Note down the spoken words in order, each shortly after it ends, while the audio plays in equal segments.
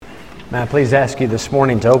May I please ask you this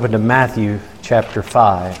morning to open to Matthew chapter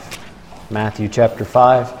 5. Matthew chapter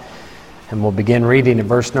 5, and we'll begin reading at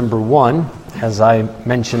verse number 1. As I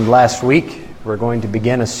mentioned last week, we're going to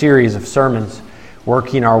begin a series of sermons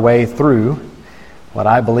working our way through what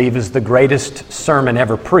I believe is the greatest sermon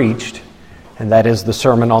ever preached, and that is the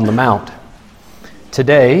Sermon on the Mount.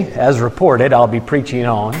 Today, as reported, I'll be preaching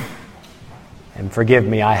on, and forgive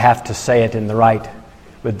me, I have to say it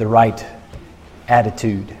with the right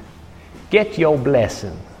attitude. Get your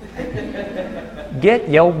blessing. Get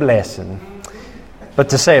your blessing. But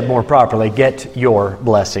to say it more properly, get your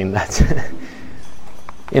blessing. That's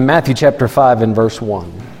in Matthew chapter 5 and verse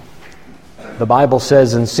 1. The Bible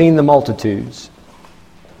says, "And seeing the multitudes,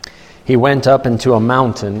 he went up into a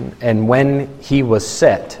mountain, and when he was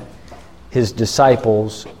set, his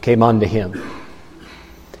disciples came unto him.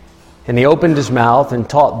 And he opened his mouth and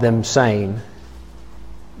taught them, saying,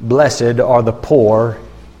 Blessed are the poor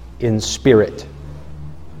in spirit,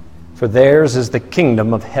 for theirs is the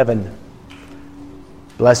kingdom of heaven.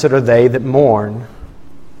 Blessed are they that mourn,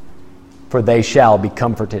 for they shall be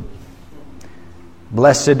comforted.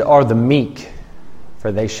 Blessed are the meek,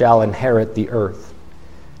 for they shall inherit the earth.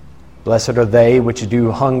 Blessed are they which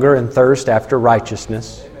do hunger and thirst after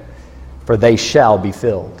righteousness, for they shall be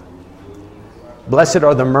filled. Blessed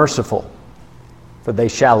are the merciful, for they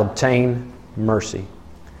shall obtain mercy.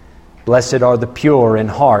 Blessed are the pure in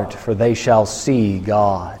heart, for they shall see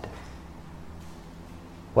God."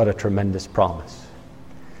 What a tremendous promise.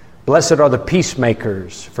 Blessed are the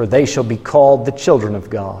peacemakers, for they shall be called the children of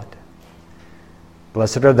God.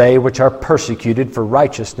 Blessed are they which are persecuted for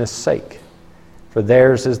righteousness' sake, for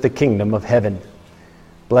theirs is the kingdom of heaven.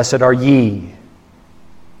 Blessed are ye,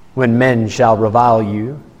 when men shall revile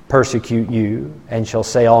you, persecute you, and shall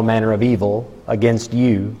say all manner of evil against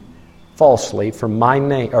you falsely for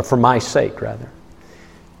my sake.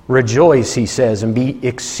 Rejoice, he says, and be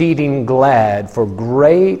exceeding glad, for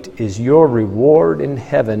great is your reward in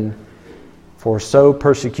heaven, for so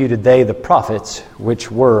persecuted they the prophets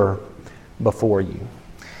which were before you.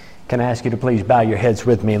 Can I ask you to please bow your heads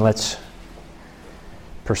with me and let's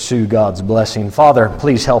pursue God's blessing. Father,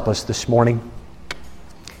 please help us this morning.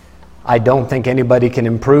 I don't think anybody can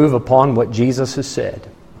improve upon what Jesus has said.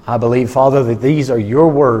 I believe, Father, that these are your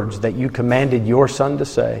words that you commanded your Son to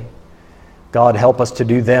say. God, help us to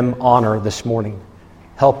do them honor this morning.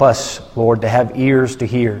 Help us, Lord, to have ears to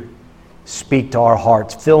hear. Speak to our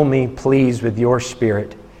hearts. Fill me, please, with your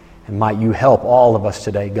Spirit. And might you help all of us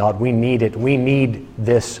today, God. We need it. We need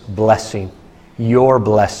this blessing, your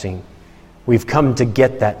blessing. We've come to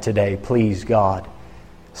get that today. Please, God,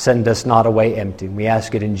 send us not away empty. We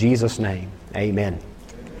ask it in Jesus' name. Amen.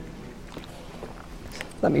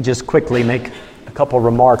 Let me just quickly make a couple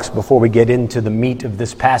remarks before we get into the meat of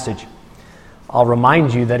this passage. I'll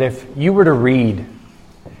remind you that if you were to read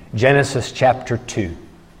Genesis chapter 2,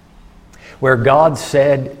 where God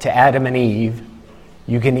said to Adam and Eve,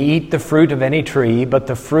 "You can eat the fruit of any tree, but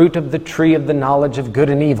the fruit of the tree of the knowledge of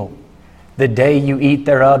good and evil, the day you eat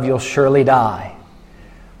thereof, you'll surely die."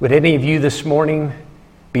 Would any of you this morning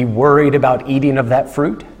be worried about eating of that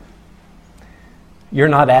fruit? You're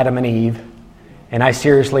not Adam and Eve. And I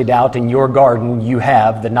seriously doubt in your garden you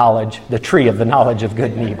have the tree of the knowledge of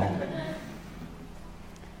good and evil.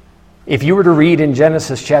 If you were to read in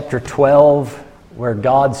Genesis chapter 12, where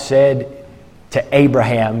God said to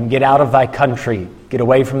Abraham, "Get out of thy country, get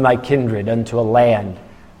away from thy kindred unto a land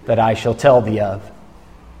that I shall tell thee of,"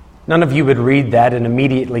 none of you would read that and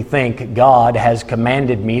immediately think, God has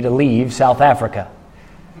commanded me to leave South Africa.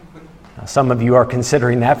 Now, some of you are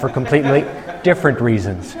considering that for completely different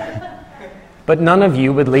reasons. But none of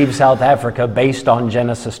you would leave South Africa based on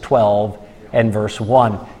Genesis 12 and verse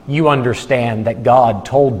 1. You understand that God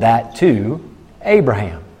told that to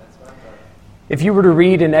Abraham. If you were to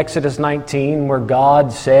read in Exodus 19 where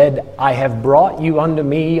God said, "I have brought you unto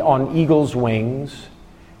me on eagle's wings,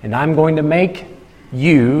 and I'm going to make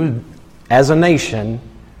you as a nation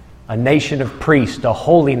of priests, a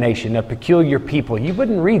holy nation, a peculiar people," you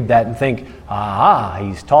wouldn't read that and think,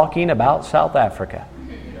 he's talking about South Africa.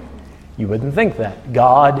 You wouldn't think that.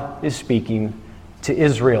 God is speaking to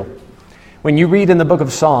Israel. When you read in the book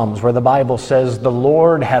of Psalms where the Bible says, "The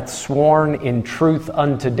Lord hath sworn in truth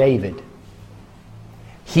unto David,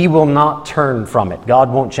 he will not turn from it."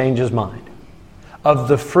 God won't change his mind. "Of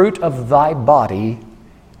the fruit of thy body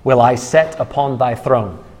will I set upon thy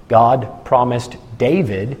throne." God promised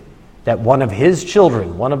David that one of his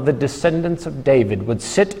children, one of the descendants of David, would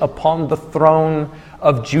sit upon the throne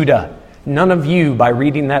of Judah. None of you, by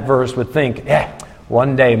reading that verse, would think,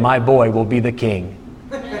 one day my boy will be the king.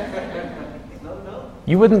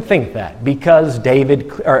 You wouldn't think that because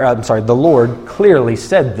the Lord clearly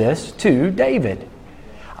said this to David.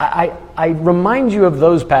 I remind you of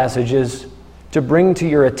those passages to bring to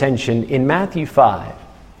your attention. In Matthew 5,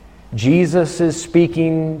 Jesus is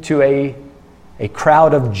speaking to a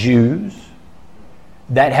crowd of Jews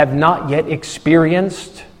that have not yet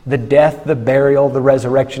experienced the death, the burial, the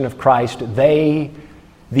resurrection of Christ.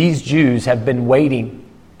 These Jews have been waiting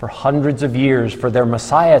for hundreds of years for their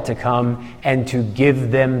Messiah to come and to give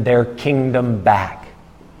them their kingdom back.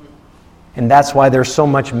 And that's why there's so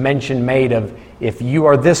much mention made of, if you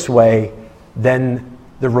are this way, then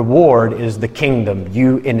the reward is the kingdom.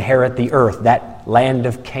 You inherit the earth, that land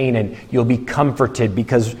of Canaan. You'll be comforted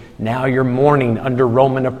because now you're mourning under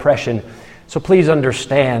Roman oppression. So please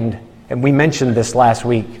understand, and we mentioned this last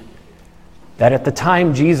week, that at the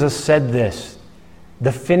time Jesus said this,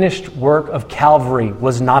 the finished work of Calvary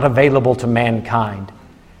was not available to mankind.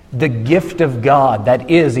 The gift of God, that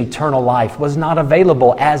is eternal life, was not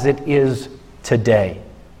available as it is today.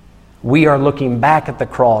 We are looking back at the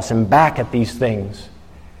cross and back at these things.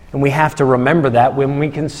 And we have to remember that when we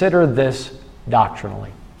consider this doctrinally.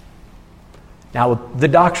 Now, the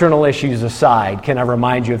doctrinal issues aside, can I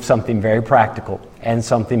remind you of something very practical and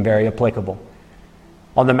something very applicable?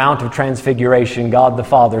 On the Mount of Transfiguration, God the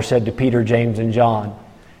Father said to Peter, James, and John,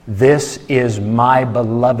 "This is my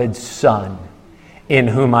beloved Son, in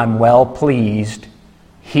whom I'm well pleased.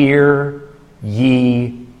 Hear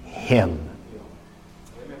ye him."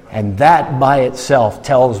 And that by itself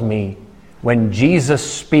tells me when Jesus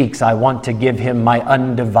speaks, I want to give him my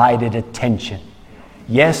undivided attention.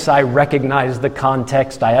 Yes, I recognize the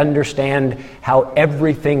context. I understand how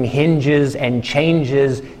everything hinges and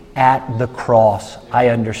changes at the cross. I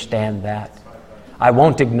understand that. I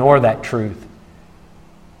won't ignore that truth.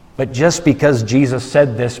 But just because Jesus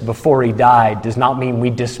said this before he died does not mean we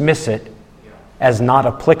dismiss it as not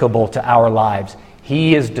applicable to our lives.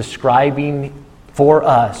 He is describing for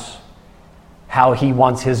us how he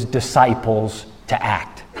wants his disciples to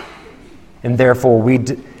act. And therefore,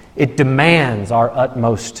 it demands our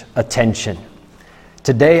utmost attention.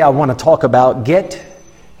 Today, I want to talk about get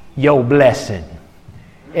your blessing.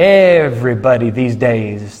 Everybody these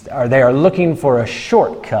days, they are looking for a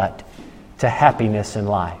shortcut to happiness in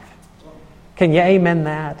life. Can you amen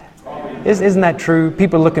that? Isn't that true?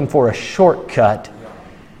 People are looking for a shortcut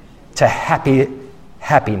to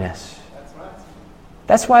happiness.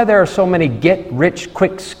 That's why there are so many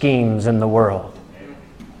get-rich-quick schemes in the world.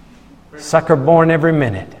 Sucker born every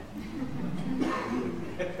minute.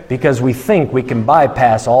 Because we think we can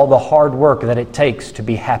bypass all the hard work that it takes to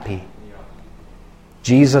be happy.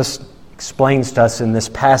 Jesus explains to us in this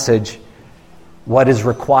passage what is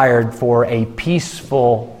required for a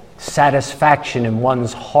peaceful satisfaction in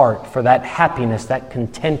one's heart, for that happiness, that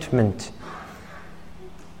contentment.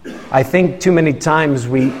 I think too many times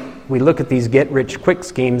we look at these get-rich-quick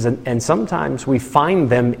schemes and sometimes we find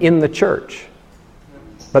them in the church.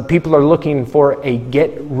 But people are looking for a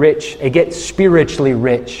get spiritually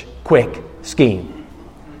rich quick scheme.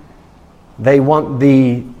 They want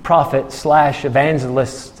the prophet /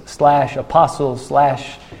 evangelist / apostle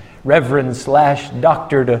 / reverend /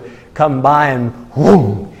 doctor to come by and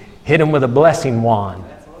whoom, hit them with a blessing wand.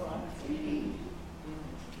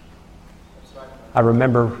 I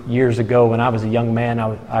remember years ago when I was a young man,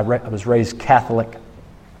 I was raised Catholic.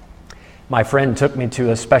 My friend took me to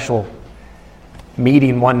a special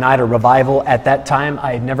meeting one night, a revival. At that time,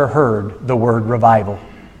 I had never heard the word revival.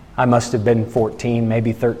 I must have been 14,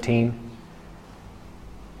 maybe 13.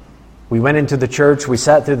 We went into the church, we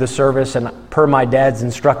sat through the service, and per my dad's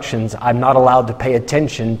instructions, I'm not allowed to pay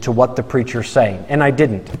attention to what the preacher's saying. And I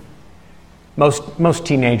didn't. Most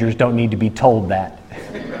teenagers don't need to be told that.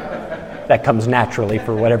 That comes naturally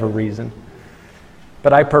for whatever reason.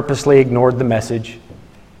 But I purposely ignored the message.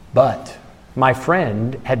 But my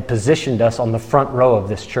friend had positioned us on the front row of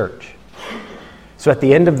this church. So at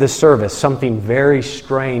the end of this service, something very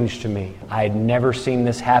strange to me. I had never seen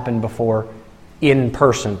this happen before in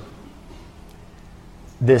person.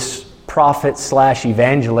 This prophet /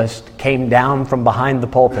 evangelist came down from behind the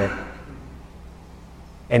pulpit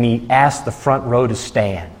and he asked the front row to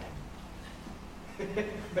stand.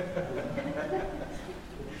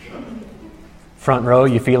 Front row,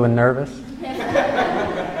 you feeling nervous?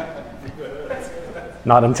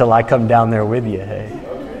 Not until I come down there with you, hey.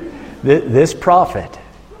 This prophet,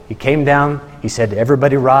 he came down, he said,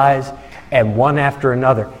 "Everybody rise," and one after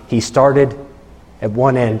another, he started at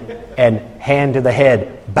one end, and hand to the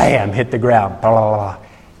head, bam, hit the ground. Blah, blah, blah.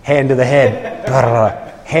 Hand to the head, blah, blah, blah.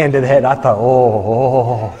 Hand to the head. I thought,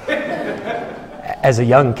 oh. As a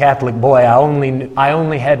young Catholic boy, I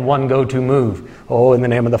only had one go-to move. Oh, in the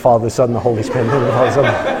name of the Father, the Son, and the Holy Spirit.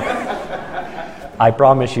 I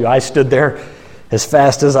promise you, I stood there as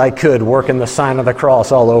fast as I could, working the sign of the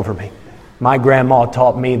cross all over me. My grandma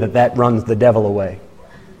taught me that runs the devil away.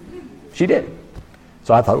 She did.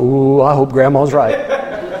 So I thought, ooh, I hope Grandma's right.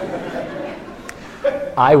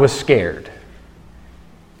 I was scared.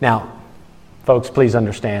 Now, folks, please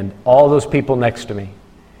understand, all those people next to me,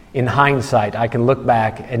 in hindsight, I can look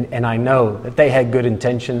back and I know that they had good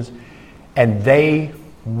intentions and they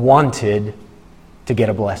wanted to get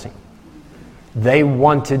a blessing. They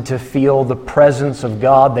wanted to feel the presence of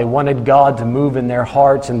God. They wanted God to move in their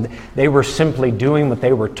hearts, and they were simply doing what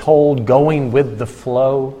they were told, going with the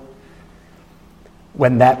flow.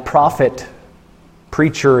 When that prophet,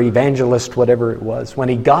 preacher, evangelist, whatever it was, when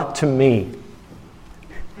he got to me,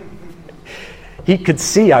 he could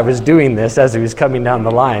see I was doing this as he was coming down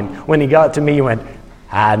the line. When he got to me, he went,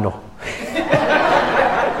 "Ah, no."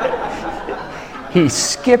 He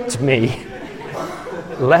skipped me,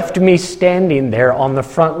 left me standing there on the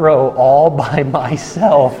front row all by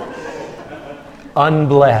myself,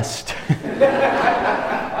 unblessed.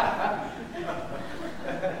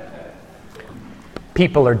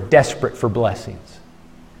 People are desperate for blessings.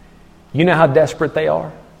 You know how desperate they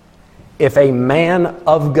are? If a man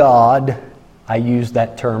of God, I use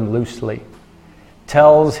that term loosely,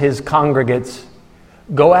 tells his congregates,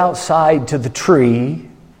 go outside to the tree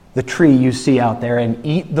you see out there, and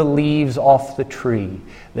eat the leaves off the tree.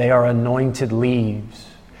 They are anointed leaves.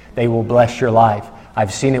 They will bless your life.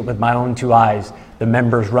 I've seen it with my own two eyes. The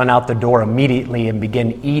members run out the door immediately and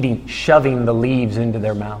begin eating, shoving the leaves into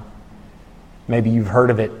their mouth. Maybe you've heard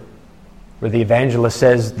of it, where the evangelist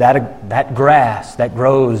says that grass that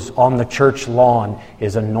grows on the church lawn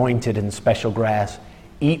is anointed and special grass.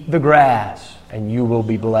 Eat the grass and you will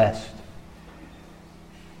be blessed.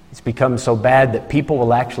 It's become so bad that people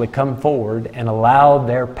will actually come forward and allow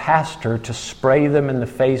their pastor to spray them in the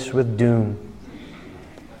face with doom.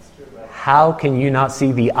 How can you not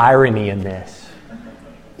see the irony in this?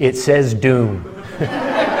 It says doom.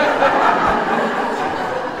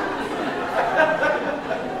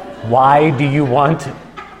 Why do you want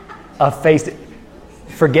a face?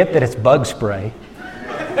 Forget that it's bug spray.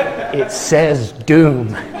 It says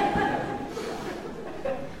doom.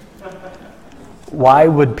 Why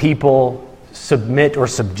would people submit or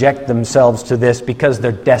subject themselves to this? Because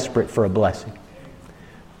they're desperate for a blessing.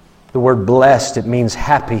 The word blessed, it means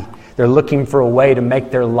happy. They're looking for a way to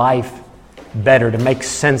make their life better, to make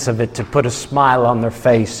sense of it, to put a smile on their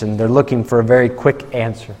face, and they're looking for a very quick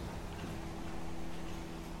answer.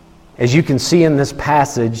 As you can see in this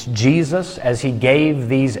passage, Jesus, as he gave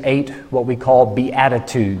these 8 what we call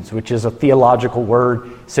beatitudes, which is a theological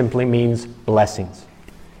word, simply means blessings.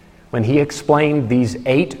 When he explained these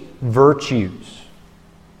 8 virtues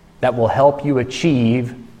that will help you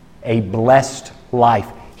achieve a blessed life,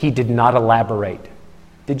 he did not elaborate.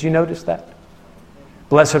 Did you notice that?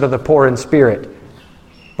 Blessed are the poor in spirit.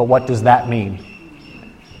 But what does that mean?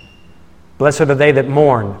 Blessed are they that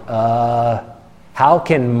mourn. How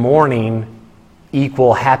can mourning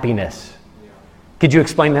equal happiness? Could you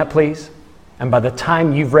explain that, please? And by the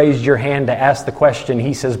time you've raised your hand to ask the question,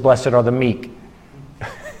 he says, blessed are the meek.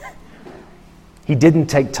 He didn't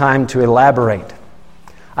take time to elaborate.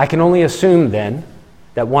 I can only assume then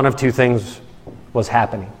that one of 2 things was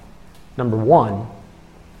happening. Number 1,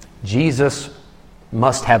 Jesus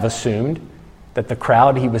must have assumed that the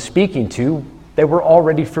crowd he was speaking to, they were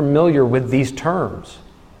already familiar with these terms.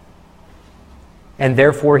 And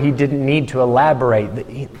therefore, he didn't need to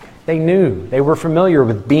elaborate. They knew. They were familiar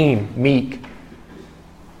with being meek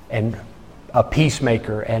and a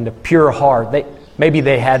peacemaker and a pure heart. Maybe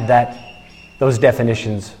they had those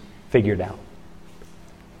definitions figured out.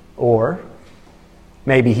 Or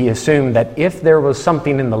maybe he assumed that if there was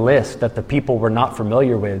something in the list that the people were not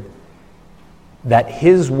familiar with, that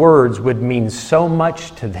his words would mean so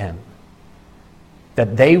much to them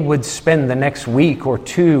that they would spend the next week or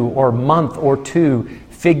 2 or month or 2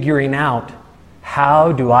 figuring out,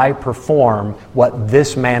 how do I perform what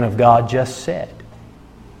this man of God just said?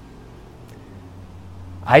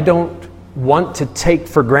 I don't want to take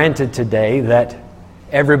for granted today that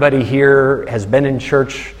everybody here has been in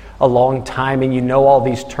church a long time and you know all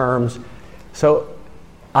these terms. So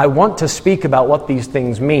I want to speak about what these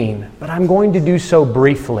things mean, but I'm going to do so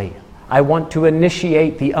briefly. I want to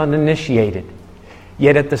initiate the uninitiated.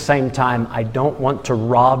 Yet at the same time, I don't want to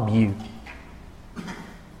rob you.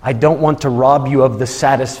 I don't want to rob you of the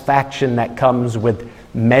satisfaction that comes with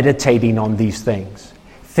meditating on these things,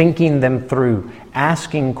 thinking them through,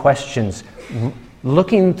 asking questions,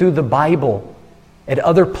 looking through the Bible at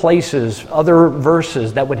other places, other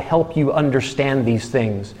verses that would help you understand these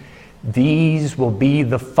things. These will be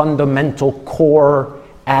the fundamental core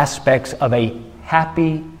aspects of a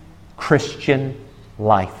happy Christian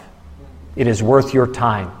life. It is worth your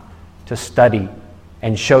time to study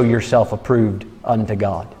and show yourself approved unto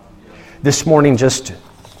God. This morning, just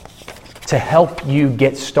to help you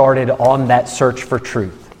get started on that search for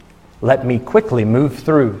truth, let me quickly move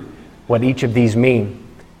through what each of these mean,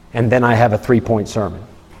 and then I have a 3-point sermon.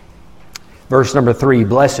 Verse number 3,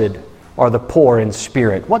 blessed are the poor in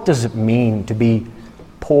spirit. What does it mean to be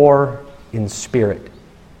poor in spirit?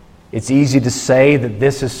 It's easy to say that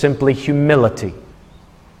this is simply humility,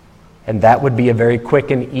 and that would be a very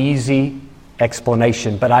quick and easy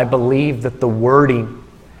explanation. But I believe that the wording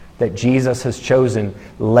that Jesus has chosen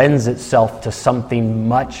lends itself to something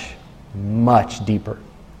much, much deeper.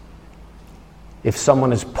 If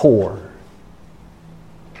someone is poor,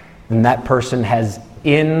 then that person has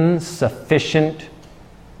insufficient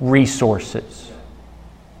resources.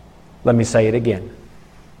 Let me say it again.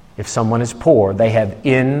 If someone is poor, they have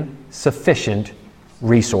insufficient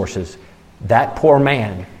resources. That poor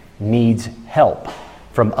man needs help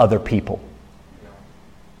from other people.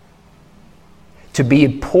 To be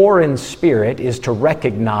poor in spirit is to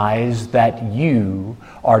recognize that you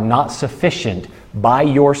are not sufficient by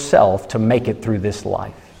yourself to make it through this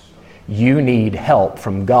life. You need help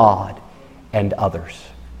from God and others.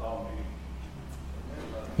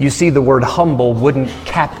 You see, the word humble wouldn't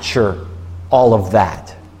capture all of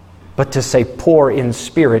that. But to say poor in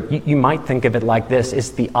spirit, you might think of it like this.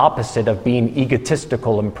 It's the opposite of being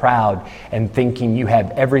egotistical and proud and thinking you have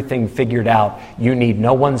everything figured out. You need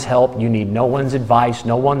no one's help. You need no one's advice,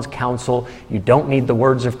 no one's counsel. You don't need the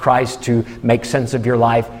words of Christ to make sense of your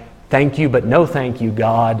life. Thank you, but no thank you,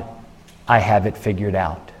 God. I have it figured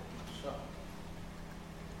out.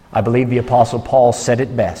 I believe the Apostle Paul said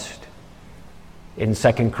it best. In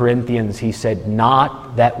 2 Corinthians, he said,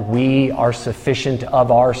 not that we are sufficient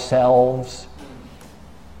of ourselves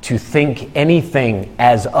to think anything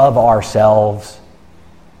as of ourselves,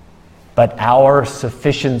 but our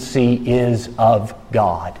sufficiency is of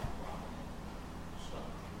God.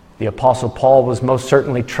 The Apostle Paul was most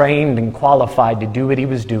certainly trained and qualified to do what he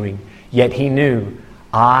was doing, yet he knew,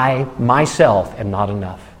 I myself am not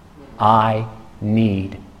enough. I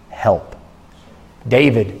need help.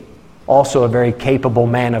 David, also a very capable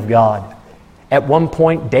man of God. At one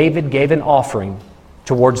point, David gave an offering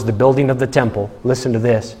towards the building of the temple. Listen to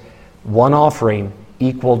this. One offering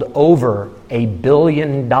equaled over $1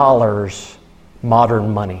 billion modern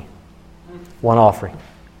money. One offering.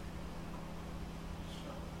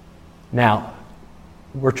 Now,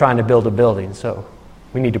 we're trying to build a building, so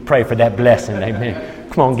we need to pray for that blessing. Amen.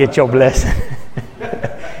 Come on, get your blessing.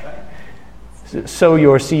 Sow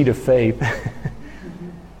your seed of faith.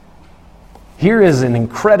 Here is an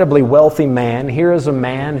incredibly wealthy man. Here is a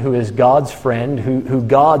man who is God's friend, who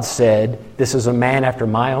God said, this is a man after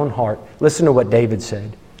my own heart. Listen to what David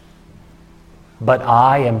said. But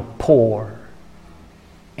I am poor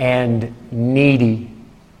and needy.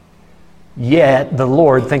 Yet the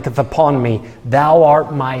Lord thinketh upon me. Thou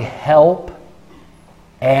art my help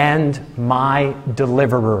and my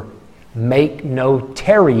deliverer. Make no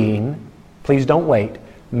tarrying. Please don't wait.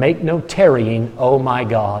 Make no tarrying, O my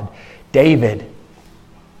God. David,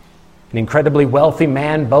 an incredibly wealthy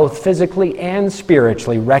man, both physically and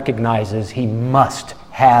spiritually, recognizes he must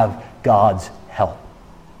have God's help.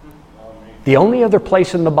 The only other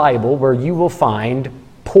place in the Bible where you will find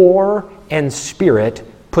poor and spirit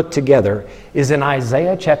put together is in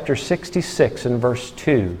Isaiah chapter 66 and verse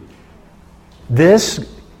 2. This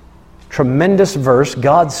tremendous verse,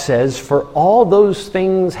 God says, for all those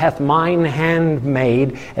things hath mine hand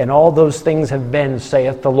made, and all those things have been,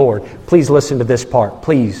 saith the Lord. Please listen to this part.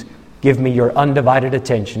 Please give me your undivided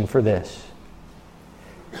attention for this.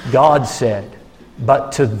 God said,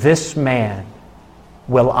 but to this man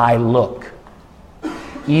will I look,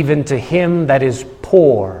 even to him that is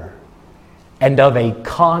poor and of a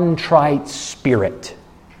contrite spirit.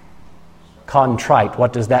 Contrite,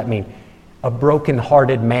 what does that mean? A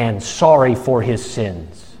broken-hearted man, sorry for his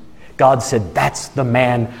sins. God said, that's the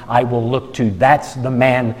man I will look to. That's the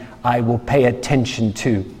man I will pay attention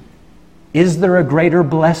to. Is there a greater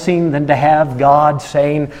blessing than to have God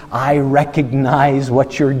saying, I recognize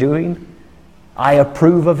what you're doing? I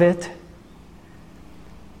approve of it?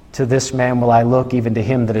 To this man will I look, even to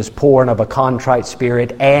him that is poor and of a contrite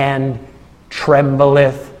spirit, and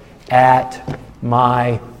trembleth at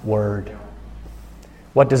my word.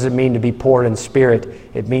 What does it mean to be poor in spirit?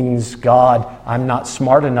 It means, God, I'm not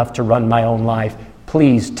smart enough to run my own life.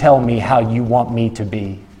 Please tell me how you want me to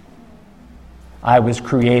be. I was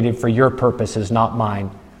created for your purposes, not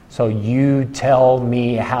mine. So you tell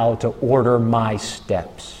me how to order my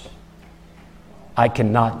steps. I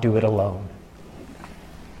cannot do it alone.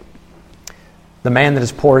 The man that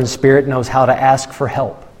is poor in spirit knows how to ask for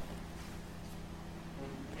help.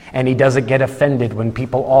 And he doesn't get offended when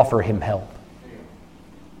people offer him help.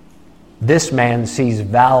 This man sees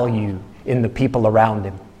value in the people around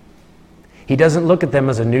him. He doesn't look at them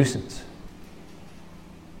as a nuisance.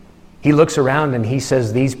 He looks around and he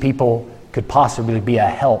says, these people could possibly be a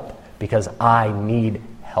help because I need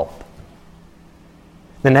help.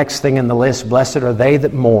 The next thing in the list, blessed are they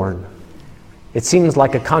that mourn. It seems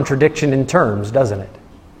like a contradiction in terms, doesn't it?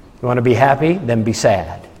 You want to be happy? Then be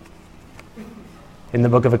sad. In the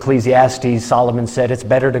book of Ecclesiastes, Solomon said, it's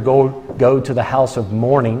better to go to the house of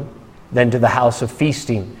mourning than to the house of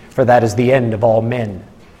feasting, for that is the end of all men.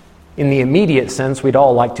 In the immediate sense, we'd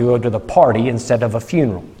all like to go to the party instead of a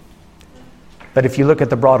funeral. But if you look at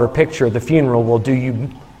the broader picture, the funeral will do you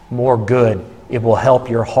more good. It will help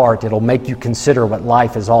your heart. It'll make you consider what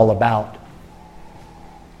life is all about.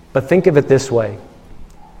 But think of it this way.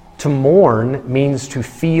 To mourn means to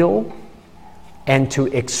feel and to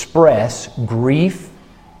express grief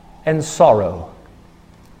and sorrow.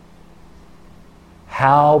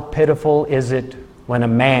 How pitiful is it when a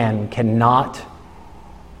man cannot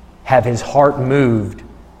have his heart moved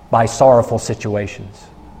by sorrowful situations?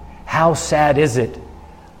 How sad is it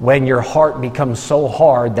when your heart becomes so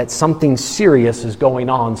hard that something serious is going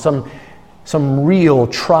on, some real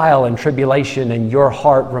trial and tribulation, and your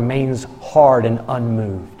heart remains hard and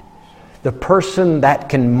unmoved? The person that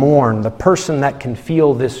can mourn, the person that can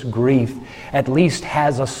feel this grief, at least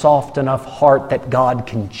has a soft enough heart that God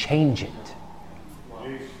can change it.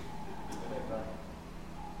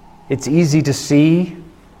 It's easy to see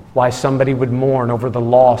why somebody would mourn over the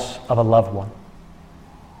loss of a loved one.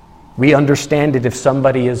 We understand it if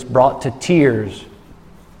somebody is brought to tears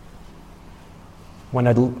when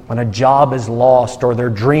a job is lost, or their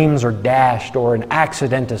dreams are dashed, or an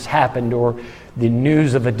accident has happened, or the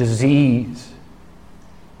news of a disease.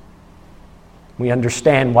 We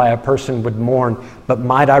understand why a person would mourn, but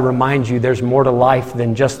might I remind you, there's more to life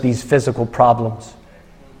than just these physical problems.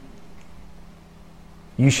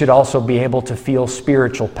 You should also be able to feel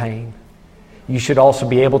spiritual pain. You should also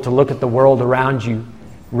be able to look at the world around you,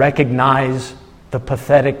 recognize the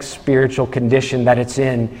pathetic spiritual condition that it's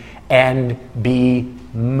in, and be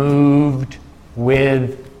moved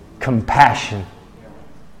with compassion.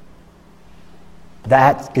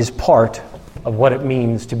 That is part of what it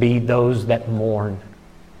means to be those that mourn.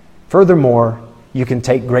 Furthermore, you can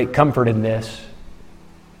take great comfort in this.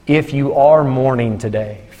 If you are mourning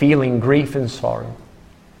today, feeling grief and sorrow,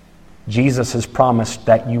 Jesus has promised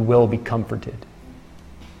that you will be comforted.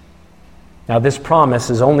 Now, this promise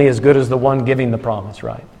is only as good as the one giving the promise,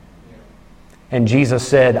 right? And Jesus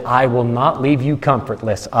said, I will not leave you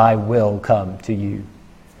comfortless. I will come to you.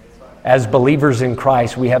 As believers in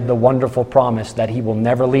Christ, we have the wonderful promise that He will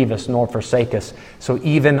never leave us nor forsake us. So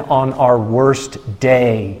even on our worst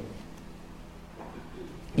day,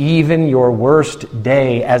 even your worst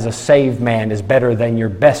day as a saved man is better than your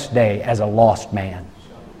best day as a lost man.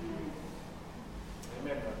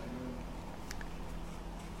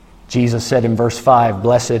 Jesus said in verse 5,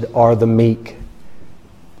 blessed are the meek.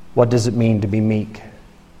 What does it mean to be meek?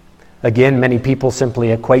 Again, many people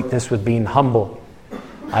simply equate this with being humble.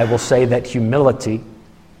 I will say that humility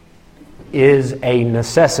is a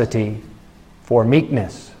necessity for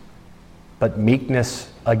meekness. But meekness,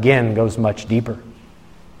 again, goes much deeper.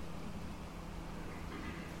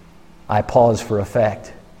 I pause for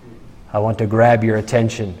effect. I want to grab your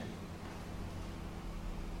attention.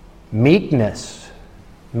 Meekness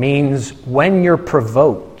means when you're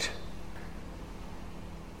provoked,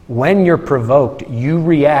 you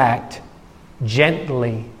react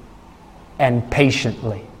gently and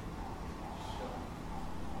patiently.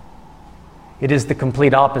 It is the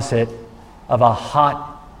complete opposite of a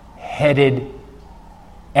hot-headed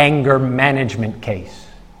anger management case.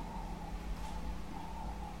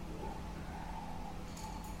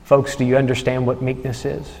 Folks, do you understand what meekness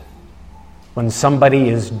is? When somebody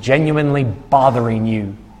is genuinely bothering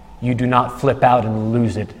you, you do not flip out and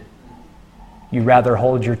lose it. You rather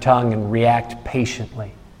hold your tongue and react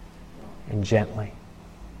patiently and gently.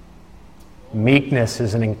 Meekness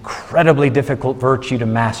is an incredibly difficult virtue to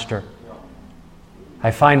master.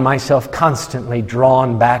 I find myself constantly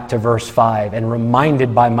drawn back to verse 5 and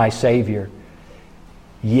reminded by my Savior,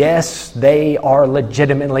 yes, they are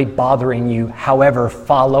legitimately bothering you. However,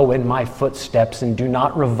 follow in my footsteps and do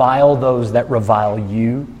not revile those that revile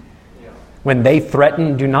you. When they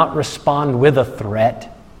threaten, do not respond with a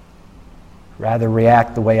threat. rather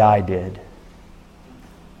react the way I did?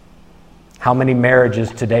 How many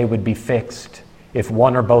marriages today would be fixed if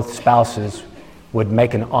one or both spouses would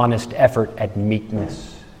make an honest effort at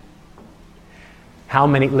meekness? How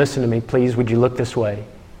many, listen to me please, would you look this way?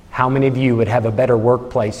 How many of you would have a better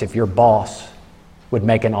workplace if your boss would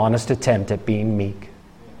make an honest attempt at being meek?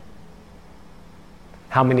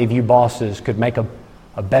 How many of you bosses could make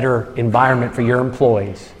a better environment for your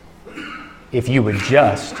employees if you would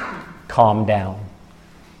just calm down?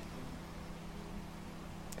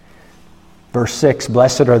 Verse 6,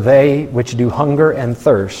 blessed are they which do hunger and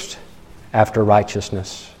thirst after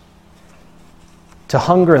righteousness. To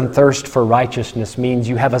hunger and thirst for righteousness means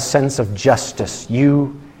you have a sense of justice.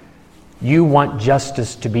 You want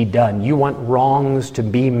justice to be done. You want wrongs to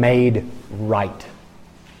be made right.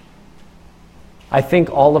 I think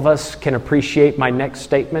all of us can appreciate my next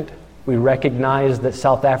statement. We recognize that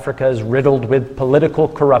South Africa is riddled with political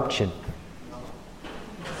corruption.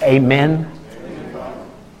 Amen?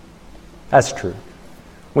 That's true.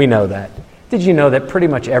 We know that. Did you know that pretty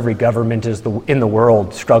much every government in the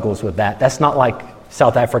world struggles with that? That's not like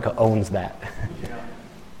South Africa owns that.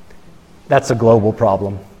 That's a global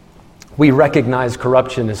problem. We recognize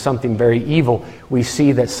corruption as something very evil. We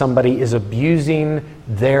see that somebody is abusing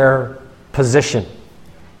their position,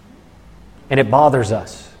 and it bothers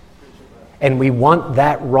us. And we want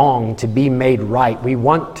that wrong to be made right. We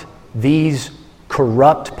want these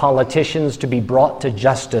corrupt politicians to be brought to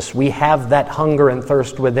justice. We have that hunger and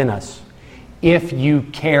thirst within us. If you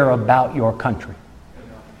care about your country,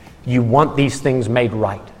 you want these things made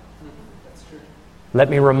right. Let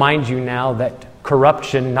me remind you now that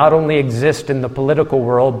corruption not only exists in the political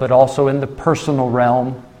world, but also in the personal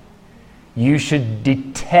realm. You should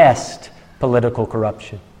detest political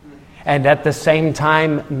corruption. And at the same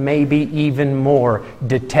time, maybe even more,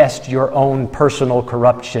 detest your own personal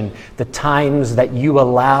corruption. The times that you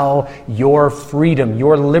allow your freedom,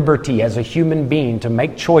 your liberty as a human being to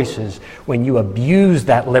make choices, when you abuse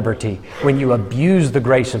that liberty, when you abuse the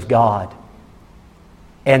grace of God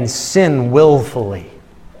and sin willfully.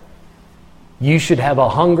 You should have a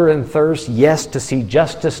hunger and thirst, yes, to see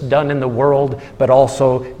justice done in the world, but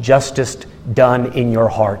also justice done in your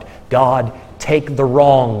heart. God, take the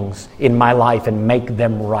wrongs in my life and make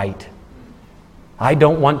them right. I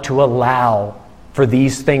don't want to allow for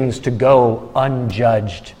these things to go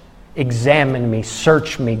unjudged. Examine me,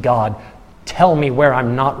 search me, God. Tell me where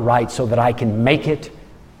I'm not right so that I can make it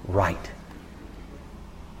right.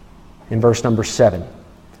 In verse number 7,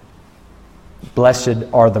 blessed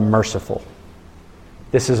are the merciful.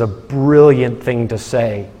 This is a brilliant thing to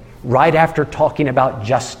say right after talking about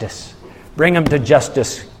justice. Bring them to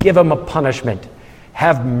justice. Give them a punishment.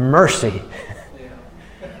 Have mercy.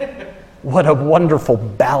 What a wonderful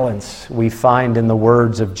balance we find in the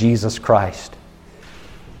words of Jesus Christ.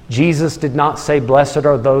 Jesus did not say, blessed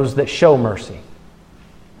are those that show mercy.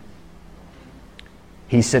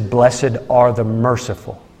 He said, blessed are the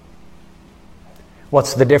merciful.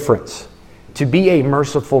 What's the difference? To be a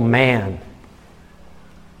merciful man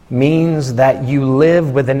means that you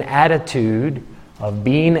live with an attitude of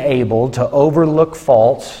being able to overlook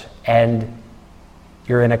faults, and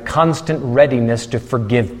you're in a constant readiness to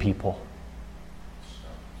forgive people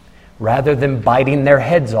rather than biting their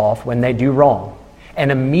heads off when they do wrong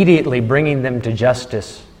and immediately bringing them to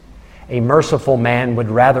justice. A merciful man would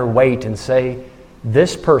rather wait and say,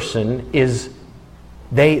 this person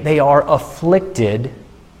they are afflicted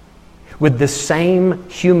with the same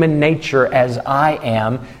human nature as I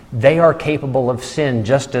am. They are capable of sin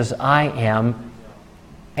just as I am.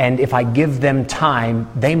 And if I give them time,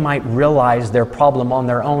 they might realize their problem on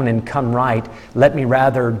their own and come right. Let me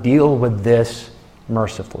rather deal with this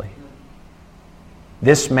mercifully.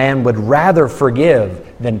 This man would rather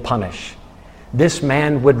forgive than punish. This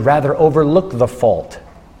man would rather overlook the fault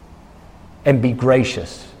and be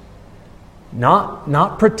gracious.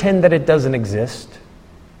 Not pretend that it doesn't exist.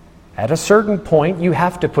 At a certain point, you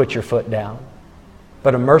have to put your foot down.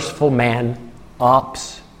 But a merciful man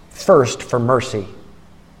opts first for mercy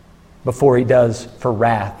before he does for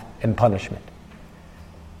wrath and punishment.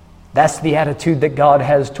 That's the attitude that God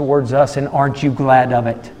has towards us, and aren't you glad of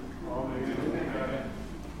it?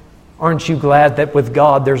 Aren't you glad that with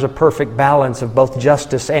God there's a perfect balance of both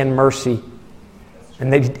justice and mercy?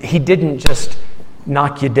 And that He didn't just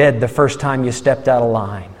knock you dead the first time you stepped out of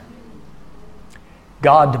line.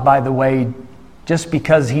 God, by the way, just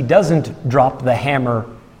because He doesn't drop the hammer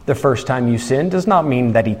the first time you sin does not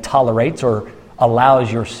mean that He tolerates or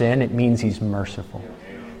allows your sin. It means He's merciful,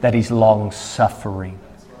 that He's long-suffering.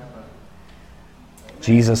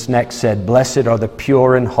 Jesus next said, blessed are the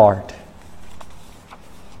pure in heart.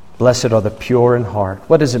 Blessed are the pure in heart.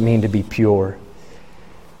 What does it mean to be pure?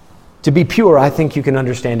 To be pure, I think you can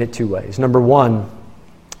understand it two ways. Number one,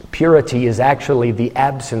 purity is actually the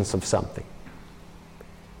absence of something.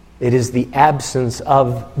 It is the absence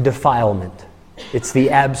of defilement. It's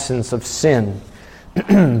the absence of sin.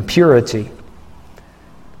 Purity.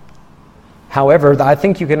 However, I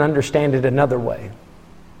think you can understand it another way.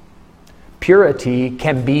 Purity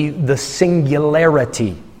can be the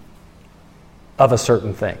singularity of a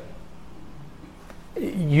certain thing.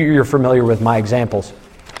 You're familiar with my examples.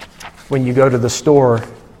 When you go to the store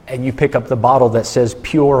and you pick up the bottle that says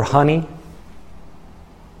pure honey,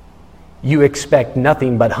 you expect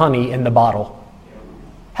nothing but honey in the bottle.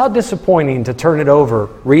 How disappointing to turn it over,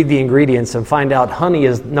 read the ingredients, and find out honey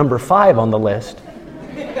is number 5 on the list.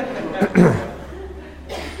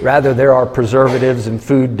 Rather, there are preservatives and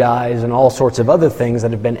food dyes and all sorts of other things that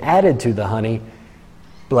have been added to the honey.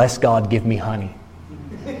 Bless God, give me honey.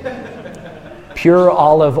 Pure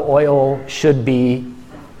olive oil should be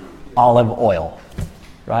olive oil,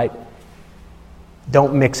 right?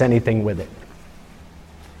 Don't mix anything with it.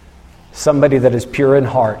 Somebody that is pure in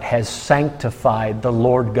heart has sanctified the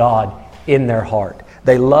Lord God in their heart.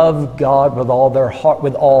 They love God with all their heart,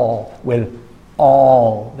 with all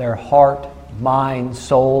their heart, mind,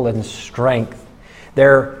 soul, and strength.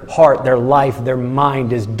 Their heart, their life, their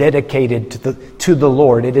mind is dedicated to the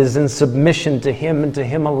Lord. It is in submission to Him and to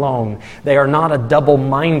Him alone. They are not a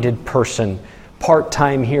double-minded person,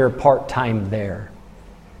 part-time here, part-time there.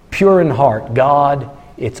 Pure in heart, God,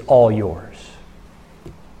 it's all yours.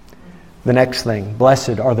 The next thing,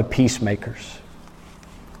 blessed are the peacemakers.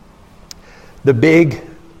 The big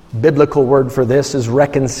biblical word for this is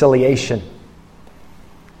reconciliation.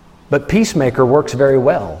 But peacemaker works very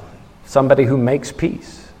well. Somebody who makes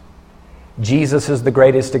peace. Jesus is the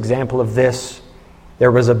greatest example of this.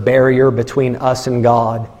 There was a barrier between us and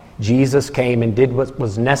God. Jesus came and did what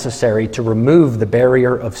was necessary to remove the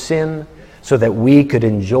barrier of sin so that we could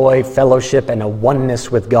enjoy fellowship and a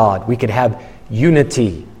oneness with God. We could have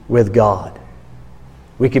unity with God.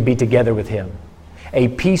 We could be together with Him. A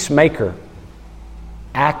peacemaker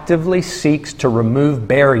actively seeks to remove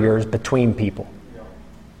barriers between people.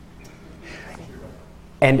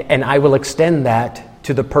 And I will extend that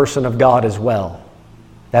to the person of God as well.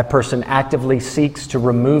 That person actively seeks to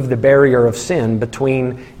remove the barrier of sin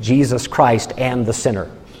between Jesus Christ and the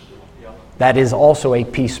sinner. That is also a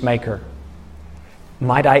peacemaker.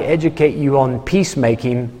 Might I educate you on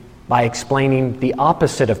peacemaking by explaining the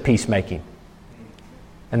opposite of peacemaking,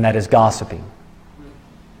 and that is gossiping.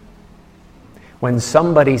 When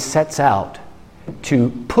somebody sets out to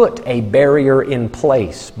put a barrier in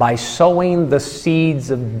place by sowing the seeds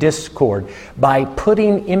of discord, by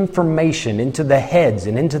putting information into the heads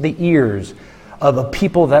and into the ears of a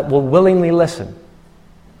people that will willingly listen,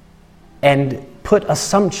 and put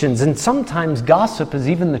assumptions, and sometimes gossip is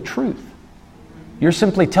even the truth. You're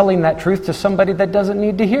simply telling that truth to somebody that doesn't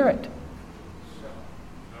need to hear it.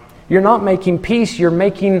 You're not making peace, you're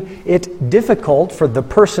making it difficult for the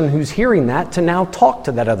person who's hearing that to now talk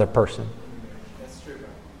to that other person. That's true.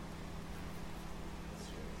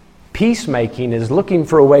 Peacemaking is looking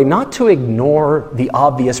for a way not to ignore the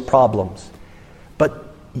obvious problems,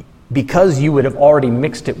 but because you would have already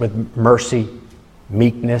mixed it with mercy,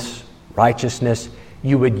 meekness, righteousness,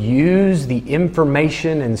 you would use the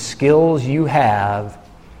information and skills you have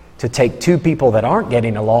to take two people that aren't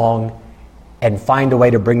getting along and find a way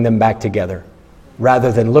to bring them back together,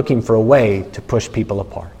 rather than looking for a way to push people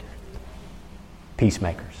apart.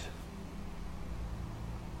 Peacemakers.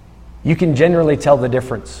 You can generally tell the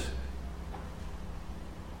difference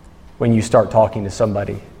when you start talking to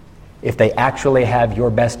somebody if they actually have your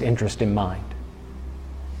best interest in mind.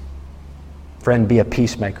 Friend, be a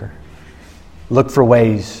peacemaker. Look for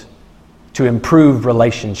ways to improve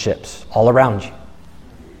relationships all around you,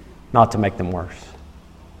 not to make them worse.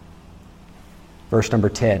 Verse number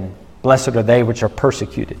 10, blessed are they which are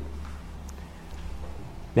persecuted.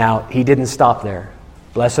 Now, he didn't stop there.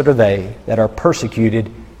 Blessed are they that are persecuted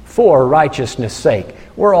for righteousness' sake.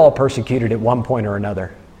 We're all persecuted at one point or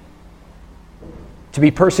another. To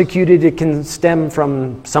be persecuted, it can stem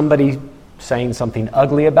from somebody saying something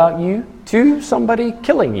ugly about you to somebody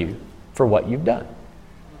killing you for what you've done.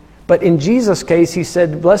 But in Jesus' case, he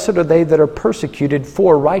said, blessed are they that are persecuted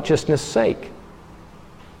for righteousness' sake.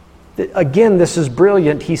 Again, this is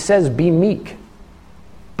brilliant. He says, be meek.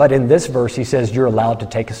 But in this verse, he says, you're allowed to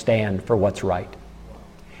take a stand for what's right.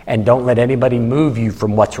 And don't let anybody move you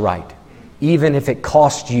from what's right. Even if it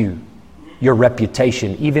costs you your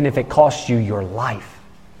reputation, even if it costs you your life.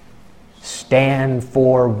 Stand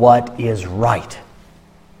for what is right.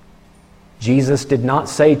 Jesus did not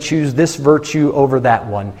say, choose this virtue over that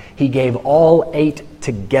one. He gave all 8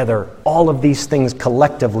 together. All of these things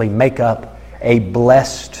collectively make up a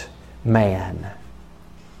blessed man.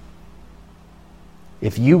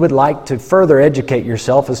 If you would like to further educate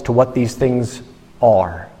yourself as to what these things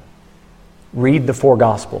are, read the 4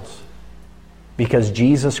 Gospels, because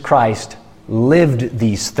Jesus Christ lived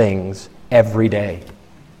these things every day.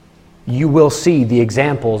 You will see the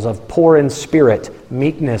examples of poor in spirit,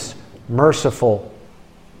 meekness, merciful,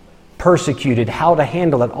 persecuted, how to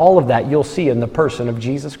handle it. All of that you'll see in the person of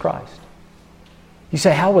Jesus Christ. You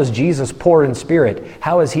say, how was Jesus poor in spirit?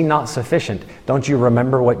 How is he not sufficient? Don't you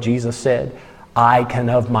remember what Jesus said? I can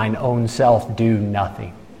of mine own self do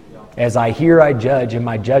nothing. As I hear, I judge, and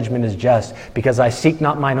my judgment is just, because I seek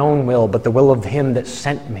not mine own will, but the will of him that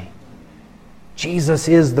sent me. Jesus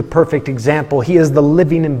is the perfect example. He is the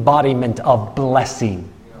living embodiment of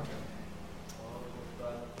blessing.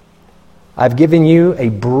 I've given you a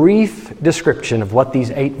brief description of what these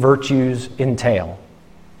 8 virtues entail.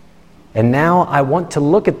 And now I want to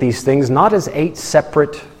look at these things not as 8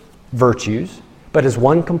 separate virtues, but as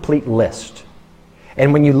one complete list.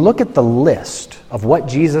 And when you look at the list of what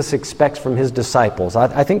Jesus expects from his disciples,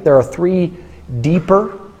 I think there are 3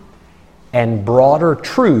 deeper and broader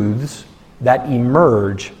truths that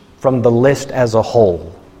emerge from the list as a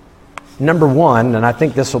whole. Number 1, and I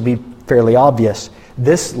think this will be fairly obvious,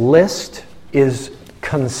 this list is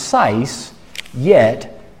concise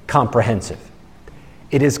yet comprehensive.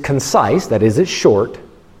 It is concise, that is, it's short,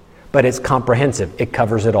 but it's comprehensive. It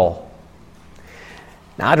covers it all.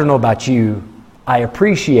 Now, I don't know about you, I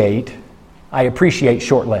appreciate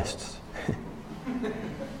short lists,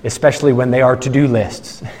 especially when they are to-do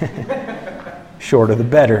lists. Shorter the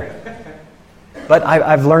better. But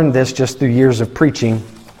I've learned this just through years of preaching.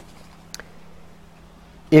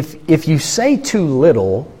 If you say too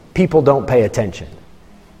little, people don't pay attention.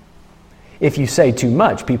 If you say too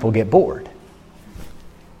much, people get bored.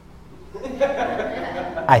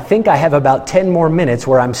 I think I have about 10 more minutes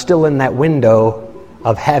where I'm still in that window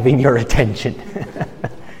of having your attention.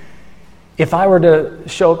 If I were to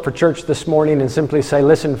show up for church this morning and simply say,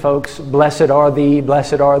 listen folks, blessed are thee,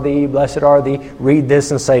 blessed are thee, blessed are thee, read this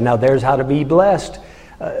and say, now there's how to be blessed,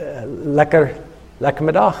 lekker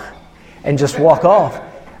middag, and just walk off,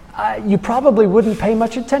 you probably wouldn't pay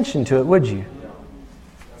much attention to it, would you?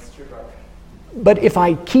 But if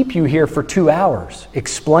I keep you here for 2 hours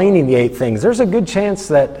explaining the 8 things, there's a good chance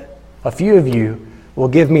that a few of you will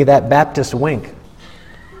give me that Baptist wink.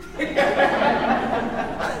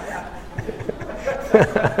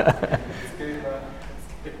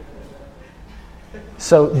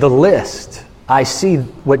 So the list, I see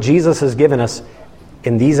what Jesus has given us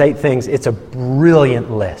in these 8 things. It's a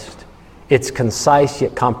brilliant list. It's concise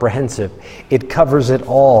yet comprehensive. It covers it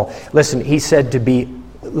all. Listen, he said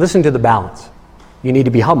listen to the balance. You need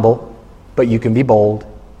to be humble, but you can be bold.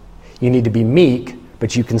 You need to be meek,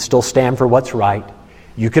 but you can still stand for what's right.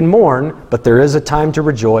 You can mourn, but there is a time to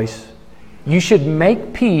rejoice. You should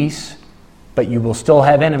make peace, but you will still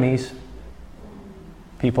have enemies.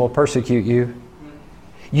 People persecute you.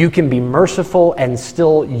 You can be merciful and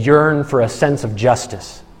still yearn for a sense of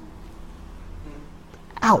justice.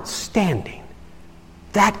 Outstanding.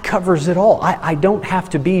 That covers it all. I don't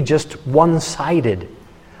have to be just one-sided.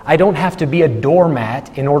 I don't have to be a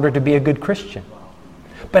doormat in order to be a good Christian.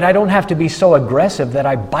 But I don't have to be so aggressive that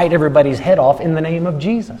I bite everybody's head off in the name of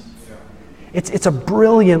Jesus. It's a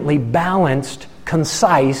brilliantly balanced,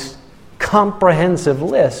 concise, comprehensive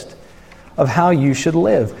list of how you should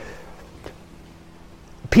live.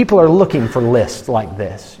 People are looking for lists like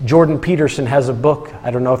this. Jordan Peterson has a book.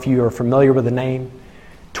 I don't know if you are familiar with the name.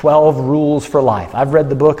 12 Rules for Life. I've read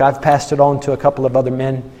the book. I've passed it on to a couple of other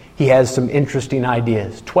men. He has some interesting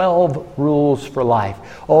ideas. 12 Rules for Life.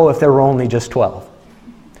 Oh, if there were only just 12.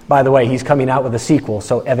 By the way, he's coming out with a sequel,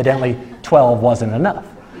 so evidently 12 wasn't enough.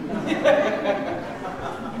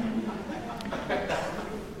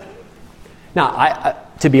 Now,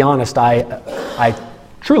 to be honest, I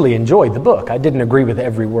truly enjoyed the book. I didn't agree with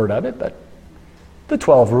every word of it, but the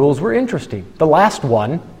 12 rules were interesting. The last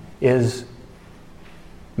one is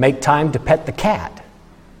make time to pet the cat.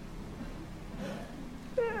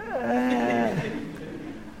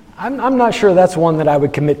 I'm not sure that's one that I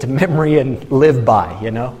would commit to memory and live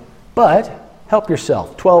by, But help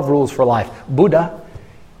yourself. 12 rules for life. Buddha,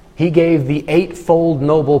 he gave the 8-fold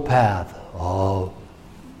noble path. Oh.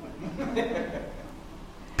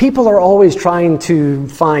 People are always trying to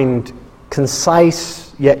find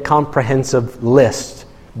concise yet comprehensive lists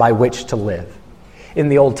by which to live. In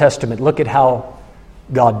the Old Testament, look at how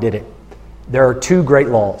God did it. There are 2 great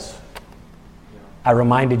laws. I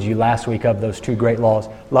reminded you last week of those two great laws.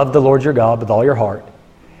 Love the Lord your God with all your heart.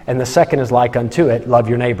 And the second is like unto it, love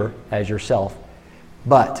your neighbor as yourself.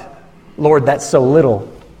 But, Lord, that's so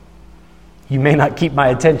little. You may not keep my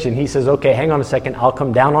attention. He says, okay, hang on a second. I'll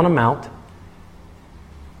come down on a mount.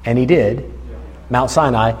 And he did. Mount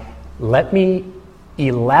Sinai. Let me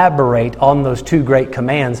elaborate on those two great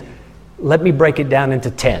commands. Let me break it down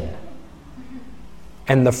into 10.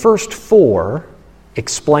 And the first 4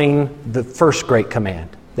 explain the first great command.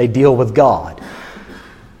 They deal with God.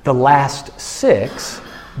 The last 6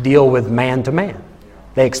 deal with man to man.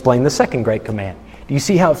 They explain the second great command. Do you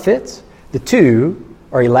see how it fits? The 2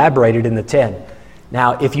 are elaborated in the 10.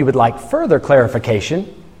 Now, if you would like further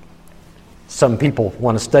clarification, some people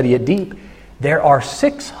want to study it deep. There are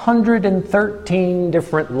 613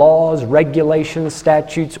 different laws, regulations,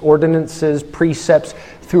 statutes, ordinances, precepts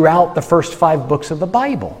throughout the first 5 books of the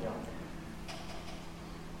Bible.